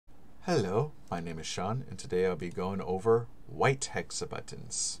Hello, my name is Sean, and today I'll be going over white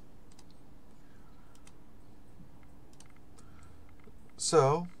hexabuttons.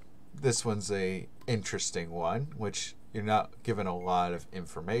 So, this one's a interesting one, which you're not given a lot of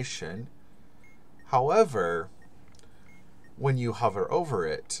information. However, when you hover over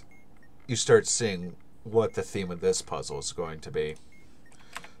it, you start seeing what the theme of this puzzle is going to be.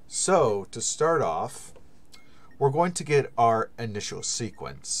 So, to start off, we're going to get our initial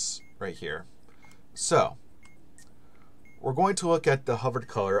sequence right here. So, we're going to look at the hovered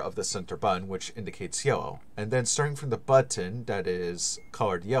color of the center button, which indicates yellow. And then starting from the button that is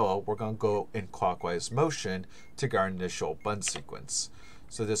colored yellow, we're going to go in clockwise motion to get our initial button sequence.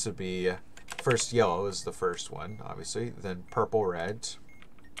 So this would be first yellow is the first one, obviously. Then purple, red,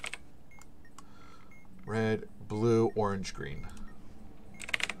 blue, orange, green.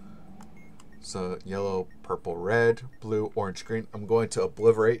 So yellow, purple, red, blue, orange, green. I'm going to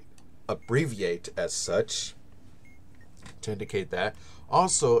abbreviate as such to indicate that.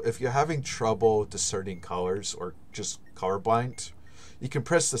 Also, if you're having trouble discerning colors or just colorblind, you can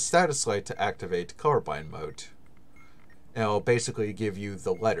press the status light to activate colorblind mode. And it'll basically give you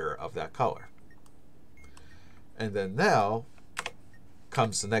the letter of that color. And then now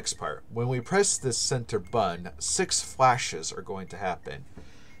comes the next part. When we press this center button, 6 flashes are going to happen.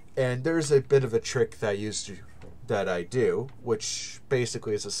 And there's a bit of a trick that I do, which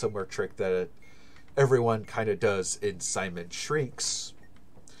basically is a similar trick that everyone kind of does in Simon Shrieks.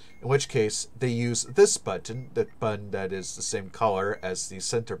 In which case, they use this button, the button that is the same color as the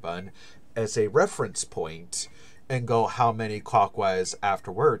center button, as a reference point and go how many clockwise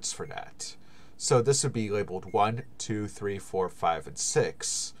afterwards for that. So this would be labeled 1, 2, 3, 4, 5, and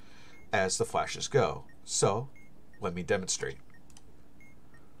 6 as the flashes go. So let me demonstrate.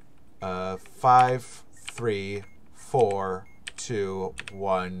 5, 3, 4, 2,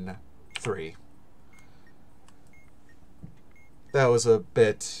 1, 3. That was a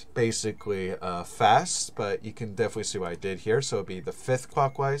bit basically fast, but you can definitely see what I did here. So it would be the 5th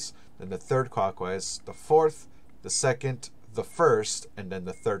clockwise, then the 3rd clockwise, the 4th, the 2nd, the 1st, and then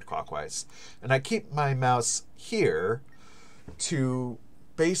the 3rd clockwise. And I keep my mouse here to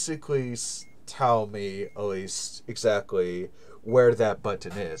basically tell me at least exactly where that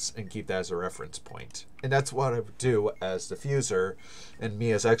button is and keep that as a reference point. And that's what I would do as diffuser, and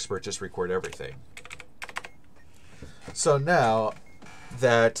me as expert just record everything. So now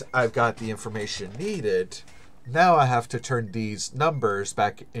that I've got the information needed, now I have to turn these numbers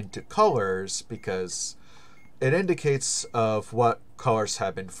back into colors because it indicates of what colors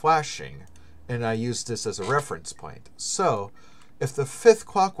have been flashing, and I use this as a reference point. So if the 5th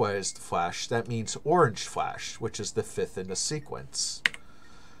clockwise flash, that means orange flash, which is the 5th in the sequence.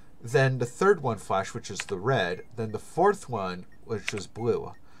 Then the 3rd one flash, which is the red. Then the 4th one, which is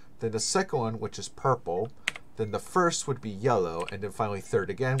blue. Then the 2nd one, which is purple. Then the 1st would be yellow. And then finally 3rd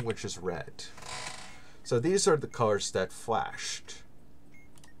again, which is red. So these are the colors that flashed.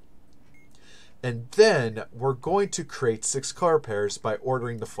 And then we're going to create 6 color pairs by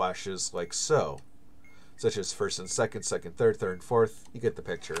ordering the flashes like so. Such as 1st and 2nd, 2nd, 3rd, 3rd, and 4th. You get the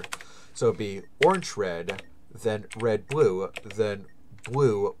picture. So it'd be orange, red, then red, blue, then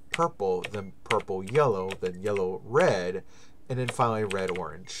blue, purple, then purple, yellow, then yellow, red, and then finally red,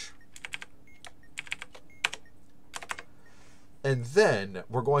 orange. And then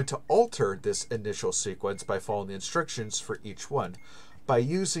we're going to alter this initial sequence by following the instructions for each one. By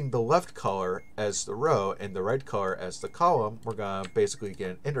using the left color as the row and the right color as the column, we're going to basically get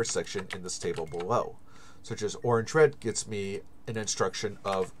an intersection in this table below. Such as orange red gets me an instruction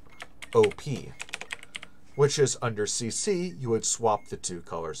of OP, which is under CC, you would swap the 2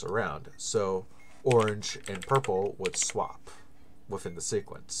 colors around. So orange and purple would swap within the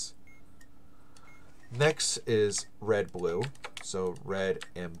sequence. Next is red blue. So red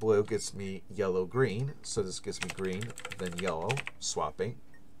and blue gets me yellow green. So this gives me green, then yellow, swapping.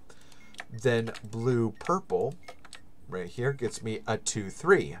 Then blue purple right here gets me a 2,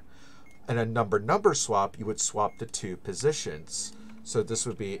 3. And a number swap, you would swap the 2 positions. So this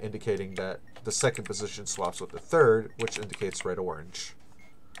would be indicating that the 2nd position swaps with the 3rd, which indicates red orange.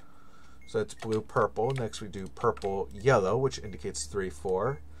 So that's blue purple. Next we do purple yellow, which indicates 3,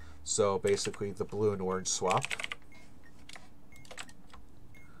 4. So basically the blue and orange swap.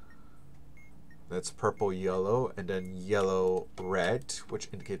 That's purple yellow, and then yellow red, which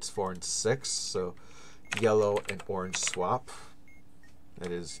indicates 4 and 6. So yellow and orange swap.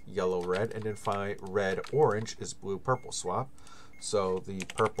 That is yellow, red, and then finally red, orange is blue, purple swap. So the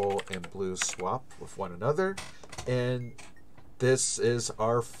purple and blue swap with one another. And this is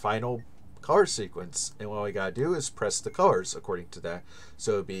our final color sequence, and all we gotta do is press the colors according to that.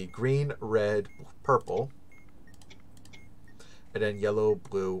 So it'd be green, red, purple, and then yellow,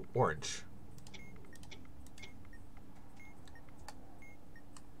 blue, orange.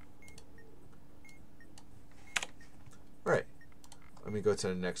 All right, let me go to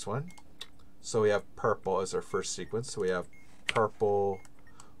the next one. So we have purple as our first sequence. So we have purple,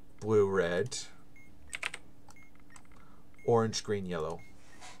 blue, red, orange, green, yellow.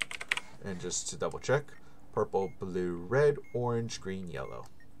 And just to double check, purple, blue, red, orange, green, yellow.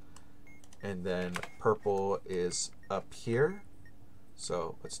 And then purple is up here.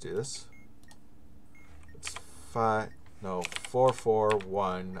 So let's do this. It's 4, 4,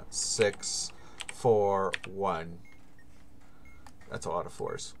 1, 6, 4, 1. That's a lot of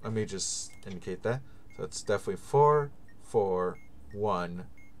 4s. Let me just indicate that. So it's definitely 4, 4, 1,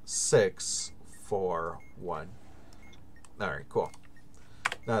 6, 4, 1. All right, cool.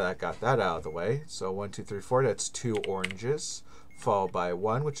 Now that I got that out of the way, so 1, 2, 3, 4, that's 2 oranges, followed by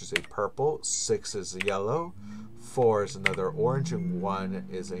 1, which is a purple, 6 is a yellow, 4 is another orange, and 1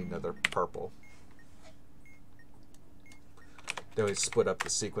 is another purple. Then we split up the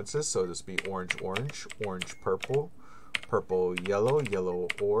sequences, so this would be orange, orange, orange, purple, purple, yellow, yellow,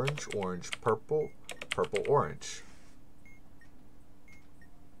 orange, orange, purple, purple, orange.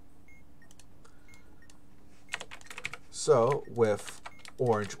 So with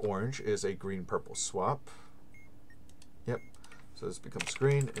orange, orange is a green, purple swap. Yep. So this becomes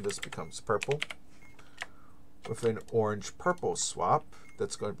green and this becomes purple. With an orange, purple swap,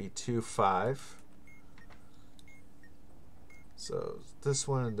 that's going to be 2, 5. So this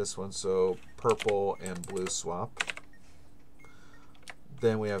one and this one, so purple and blue swap.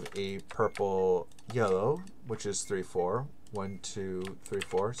 Then we have a purple yellow, which is 3, 4. 1, 2, 3,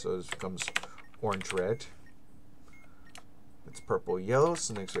 4. So this becomes orange red. It's purple yellow.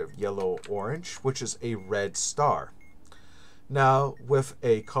 So next we have yellow orange, which is a red star. Now with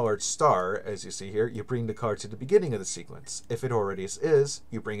a colored star, as you see here, you bring the color to the beginning of the sequence. If it already is,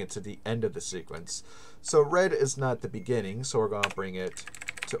 you bring it to the end of the sequence. So red is not the beginning, so we're going to bring it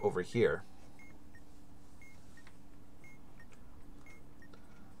to over here.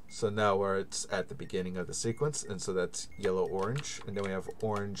 So now where it's at the beginning of the sequence, and so that's yellow, orange, and then we have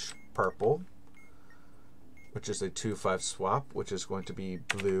orange, purple, which is a 2, 5 swap, which is going to be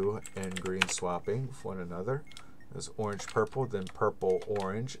blue and green swapping with one another. There's orange, purple, then purple,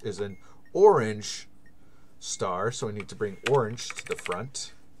 orange is an orange star, so we need to bring orange to the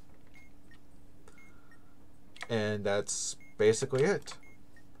front. And that's basically it.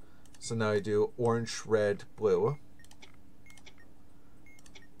 So now I do orange, red, blue,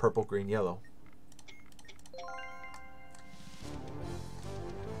 purple, green, yellow.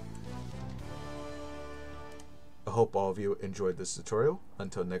 I hope all of you enjoyed this tutorial.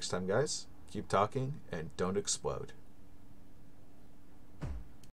 Until next time, guys, keep talking and don't explode.